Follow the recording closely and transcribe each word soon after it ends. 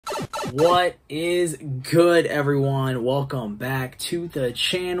What is good, everyone? Welcome back to the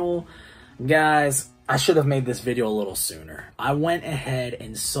channel. Guys, I should have made this video a little sooner. I went ahead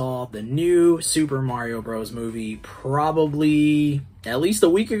and saw the new Super Mario Bros. Movie probably at least a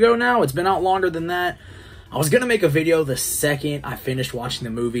week ago now. It's been out longer than that. I was gonna make a video the second I finished watching the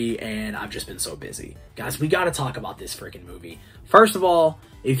movie, and I've just been so busy. Guys, we gotta talk about this freaking movie. First of all,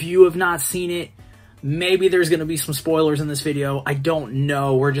 if you have not seen it, maybe there's going to be some spoilers in this video. I don't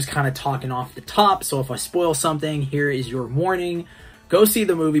know. We're just kind of talking off the top. So if I spoil something, here is your warning. Go see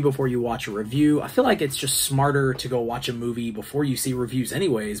the movie before you watch a review. I feel like it's just smarter to go watch a movie before you see reviews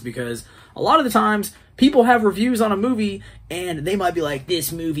anyways, because a lot of the times people have reviews on a movie and they might be like,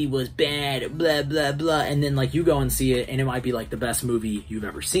 this movie was bad, blah, blah, blah. And then like you go and see it and it might be like the best movie you've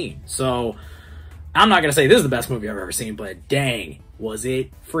ever seen. So I'm not going to say this is the best movie I've ever seen, but dang, was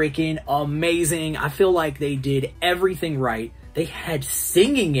it freaking amazing. I feel like they did everything right. They had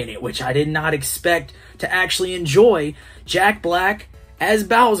singing in it, which I did not expect to actually enjoy. Jack Black as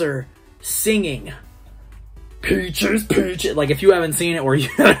Bowser singing Peaches, Peaches. Like, if you haven't seen it or you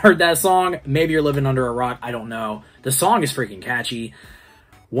haven't heard that song, maybe you're living under a rock. I don't know. The song is freaking catchy.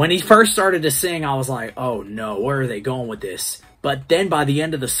 When he first started to sing, I was like, oh no, where are they going with this? But then by the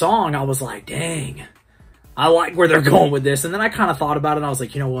end of the song, I was like, dang, I like where they're going with this. And then I kind of thought about it, and I was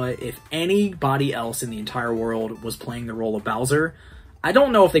like, you know what? If anybody else in the entire world was playing the role of Bowser, I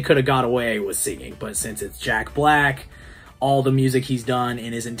don't know if they could have got away with singing. But since it's Jack Black, all the music he's done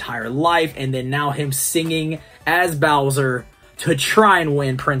in his entire life, and then now him singing as Bowser to try and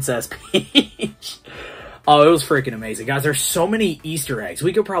win Princess Peach. Oh, it was freaking amazing. Guys, there's so many Easter eggs.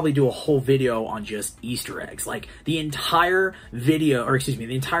 We could probably do a whole video on just Easter eggs. Like, the entire video, or excuse me,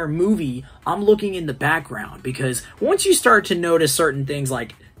 the entire movie, I'm looking in the background, because once you start to notice certain things,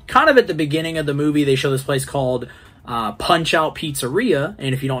 like, kind of at the beginning of the movie, they show this place called Punch-Out Pizzeria,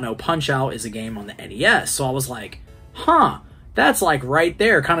 and if you don't know, Punch-Out is a game on the NES. So I was like, huh, that's like right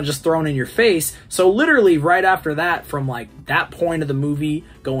there, kind of just thrown in your face. So literally right after that, from like that point of the movie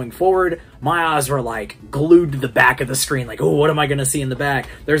going forward, my eyes were like glued to the back of the screen. Like, oh, what am I going to see in the back?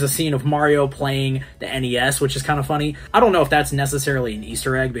 There's a scene of Mario playing the NES, which is kind of funny. I don't know if that's necessarily an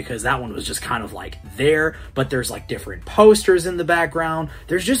Easter egg, because that one was just kind of like there, but there's like different posters in the background.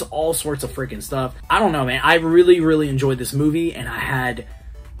 There's just all sorts of freaking stuff. I don't know, man. I really, really enjoyed this movie, and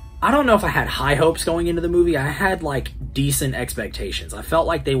I don't know if I had high hopes going into the movie. I had like decent expectations. I felt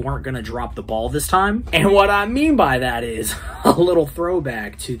like they weren't going to drop the ball this time. And what I mean by that is a little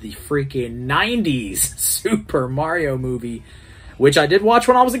throwback to the freaking 90s Super Mario movie, which I did watch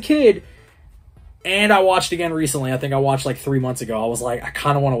when I was a kid. And I watched again recently. I think I watched like 3 months ago. I was like, I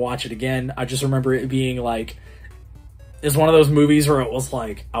kind of want to watch it again. I just remember it being like, it's one of those movies where it was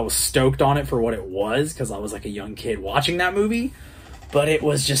like, I was stoked on it for what it was, because I was like a young kid watching that movie. But it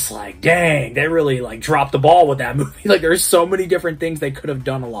was just like, dang, they really like dropped the ball with that movie. Like, there's so many different things they could have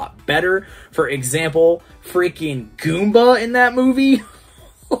done a lot better. For example, freaking Goomba in that movie.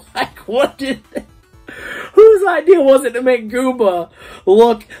 Like, what did whose idea was it to make Goomba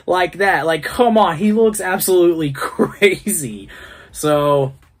look like that? Like, come on, he looks absolutely crazy.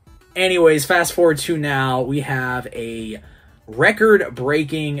 So, anyways, fast forward to now, we have a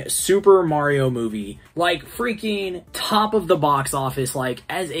record-breaking Super Mario movie, like freaking top of the box office. Like,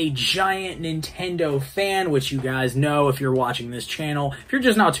 as a giant Nintendo fan, which you guys know if you're watching this channel, if you're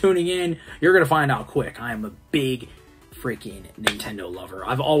just now tuning in, you're gonna find out quick. I am a big freaking Nintendo lover.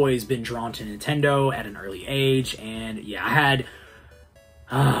 I've always been drawn to Nintendo at an early age, and yeah,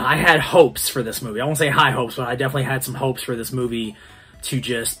 I had hopes for this movie. I won't say high hopes, but I definitely had some hopes for this movie to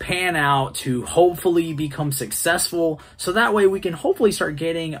just pan out, to hopefully become successful, so that way we can hopefully start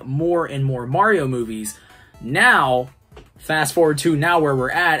getting more and more Mario movies. Now, fast forward to now where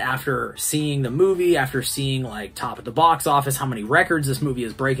we're at after seeing the movie, after seeing like top of the box office, how many records this movie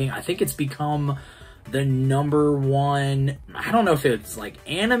is breaking. I think it's become the #1, I don't know if it's like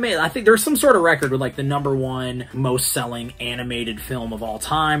animated, I think there's some sort of record with like the #1 most selling animated film of all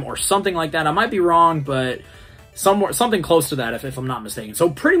time or something like that. I might be wrong, but something close to that if I'm not mistaken. So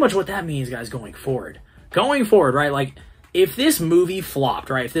pretty much what that means, guys, going forward, right, like, if this movie flopped,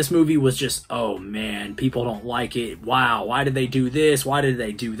 right, if this movie was just, oh man, people don't like it, wow, why did they do this, why did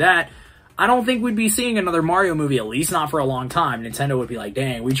they do that, I don't think we'd be seeing another Mario movie, at least not for a long time. Nintendo would be like,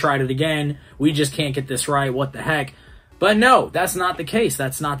 dang, we tried it again, we just can't get this right, what the heck. But no, that's not the case.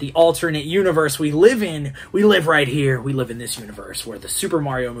 That's not the alternate universe we live in. We live right here. We live in this universe where the Super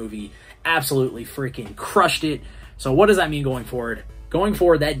Mario movie absolutely freaking crushed it. So what does that mean going forward? Going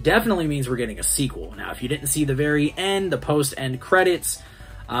forward, that definitely means we're getting a sequel. Now, if you didn't see the very end, the post-end credits,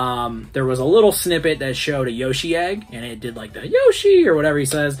 there was a little snippet that showed a Yoshi egg, and it did like the Yoshi or whatever he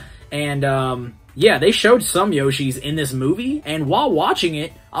says. And yeah, they showed some Yoshis in this movie, and while watching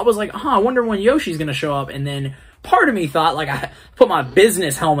it, I was like, I wonder when Yoshi's gonna show up. And then part of me thought, like, I put my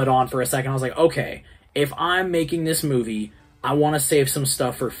business helmet on for a second. I was like, okay, if I'm making this movie, I want to save some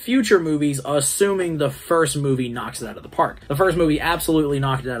stuff for future movies, assuming the first movie knocks it out of the park. The first movie absolutely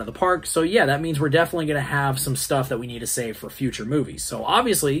knocked it out of the park, so yeah, that means we're definitely going to have some stuff that we need to save for future movies. So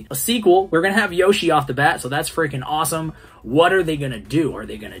obviously, a sequel, we're going to have Yoshi off the bat, so that's freaking awesome. What are they going to do? Are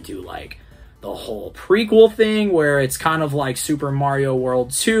they going to do, like, the whole prequel thing, where it's kind of like Super Mario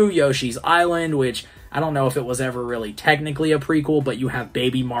World 2, Yoshi's Island, which I don't know if it was ever really technically a prequel, but you have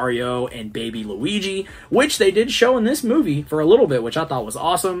Baby Mario and Baby Luigi, which they did show in this movie for a little bit, which I thought was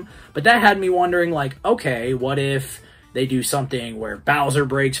awesome. But that had me wondering, like, okay, what if they do something where Bowser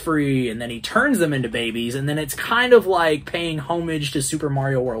breaks free and then he turns them into babies, and then it's kind of like paying homage to Super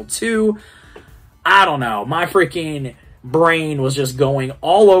Mario World 2? I don't know. My freaking brain was just going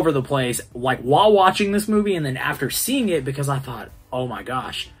all over the place, like, while watching this movie and then after seeing it, because I thought, oh my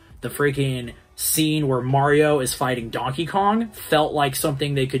gosh, the freaking scene where Mario is fighting Donkey Kong felt like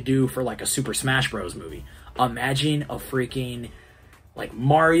something they could do for, like, a Super Smash Bros. Movie. Imagine a freaking, like,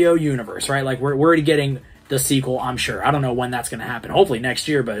 Mario universe, right? Like, we're already getting the sequel, I'm sure. I don't know when that's going to happen. Hopefully next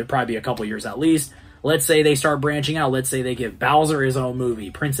year, but it'd probably be a couple years at least. Let's say they start branching out. Let's say they give Bowser his own movie.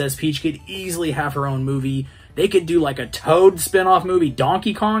 Princess Peach could easily have her own movie. They could do, like, a Toad spin-off movie.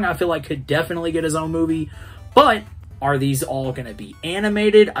 Donkey Kong, I feel like, could definitely get his own movie. But are these all going to be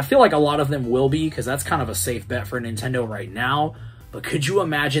animated? I feel like a lot of them will be, because that's kind of a safe bet for Nintendo right now. But could you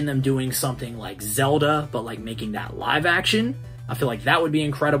imagine them doing something like Zelda, but, like, making that live action? I feel like that would be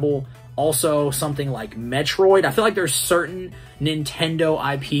incredible. Also, something like Metroid. I feel like there's certain Nintendo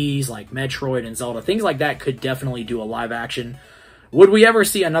IPs, like Metroid and Zelda, things like that could definitely do a live action. Would we ever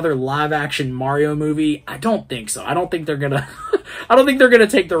see another live action Mario movie? I don't think so. I don't think they're gonna I don't think they're gonna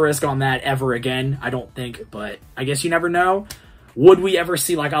take the risk on that ever again. I don't think, but I guess you never know. Would we ever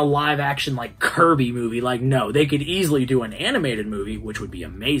see, like, a live action, like, Kirby movie? Like, no. They could easily do an animated movie, which would be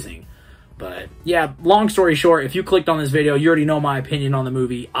amazing. But yeah, long story short, if you clicked on this video, you already know my opinion on the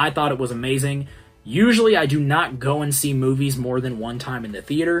movie. I thought it was amazing. Usually I do not go and see movies more than one time in the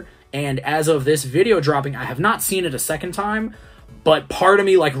theater, and as of this video dropping, I have not seen it a second time. But part of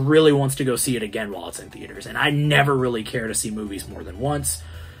me, like, really wants to go see it again while it's in theaters. And I never really care to see movies more than once.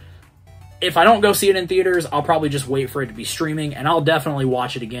 If I don't go see it in theaters, I'll probably just wait for it to be streaming. And I'll definitely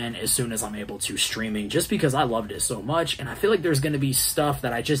watch it again as soon as I'm able to streaming. Just because I loved it so much. And I feel like there's going to be stuff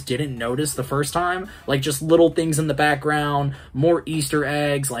that I just didn't notice the first time. Like, just little things in the background. More Easter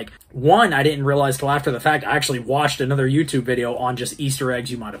eggs. Like, one I didn't realize till after the fact. I actually watched another YouTube video on just Easter eggs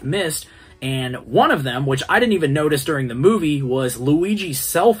you might have missed. And one of them, which I didn't even notice during the movie, was Luigi's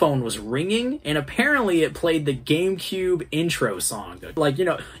cell phone was ringing, and apparently it played the GameCube intro song. Like, you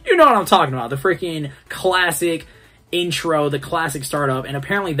know what I'm talking about. The freaking classic intro, the classic startup, and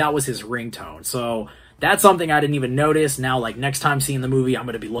apparently that was his ringtone. So that's something I didn't even notice. Now, like, next time seeing the movie, I'm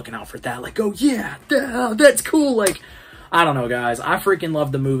going to be looking out for that. Like, oh yeah, that's cool. Like, I don't know, guys. I freaking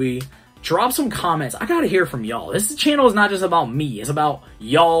love the movie. Drop some comments. I gotta hear from y'all. This channel is not just about me. It's about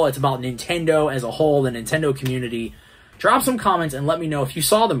y'all. It's about Nintendo as a whole, the Nintendo community. Drop some comments and let me know if you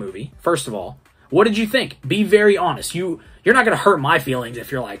saw the movie, first of all. What did you think? Be very honest. You're not gonna hurt my feelings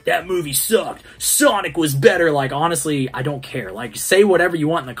if you're like, that movie sucked. Sonic was better. Like, honestly, I don't care. Like, say whatever you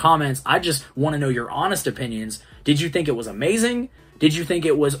want in the comments. I just want to know your honest opinions. Did you think it was amazing? Did you think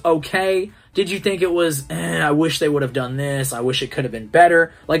it was okay? Did you think it was, I wish they would have done this. I wish it could have been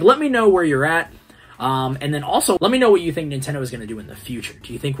better. Like, let me know where you're at. And then also, let me know what you think Nintendo is going to do in the future.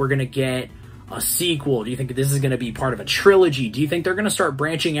 Do you think we're going to get a sequel? Do you think this is going to be part of a trilogy? Do you think they're going to start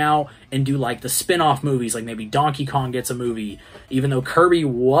branching out and do, like, the spin-off movies? Like, maybe Donkey Kong gets a movie. Even though Kirby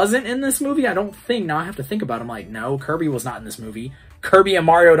wasn't in this movie, I don't think. Now I have to think about it. I'm like, no, Kirby was not in this movie. Kirby and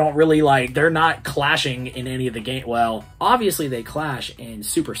Mario don't really, like, they're not clashing in any of the game. Well, obviously they clash in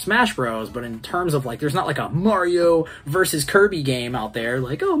Super Smash Bros, but in terms of, like, there's not like a Mario versus Kirby game out there.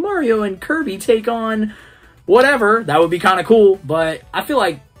 Like, oh, Mario and Kirby take on whatever. That would be kind of cool, but I feel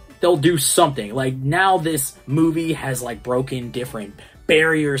like they'll do something. Like, now this movie has, like, broken different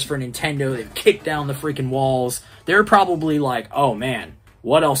barriers for Nintendo. They've kicked down the freaking walls. They're probably like, oh, man,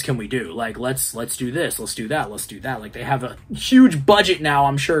 what else can we do? Like, let's do this, let's do that, let's do that. Like, they have a huge budget now,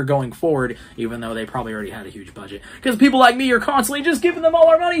 I'm sure, going forward, even though they probably already had a huge budget. Because people like me are constantly just giving them all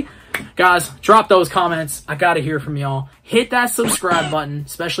our money. Guys, drop those comments. I gotta hear from y'all. Hit that subscribe button,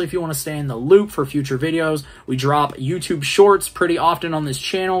 especially if you want to stay in the loop for future videos. We drop YouTube shorts pretty often on this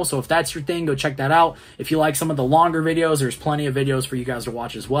channel, so if that's your thing, go check that out. If you like some of the longer videos, there's plenty of videos for you guys to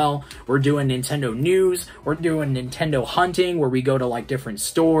watch as well. We're doing Nintendo news. We're doing Nintendo hunting, where we go to, like, different different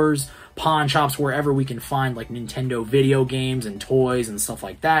stores, pawn shops, wherever we can find like Nintendo video games and toys and stuff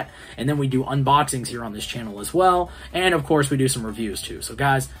like that. And then we do unboxings here on this channel as well. And of course we do some reviews too. So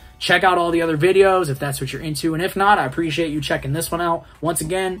guys, check out all the other videos if that's what you're into. And if not, I appreciate you checking this one out. Once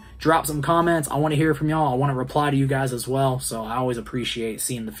again, drop some comments. I want to hear from y'all. I want to reply to you guys as well. So I always appreciate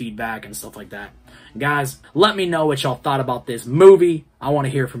seeing the feedback and stuff like that. Guys, let me know what y'all thought about this movie. I want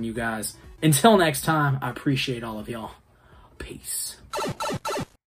to hear from you guys. Until next time, I appreciate all of y'all. Peace.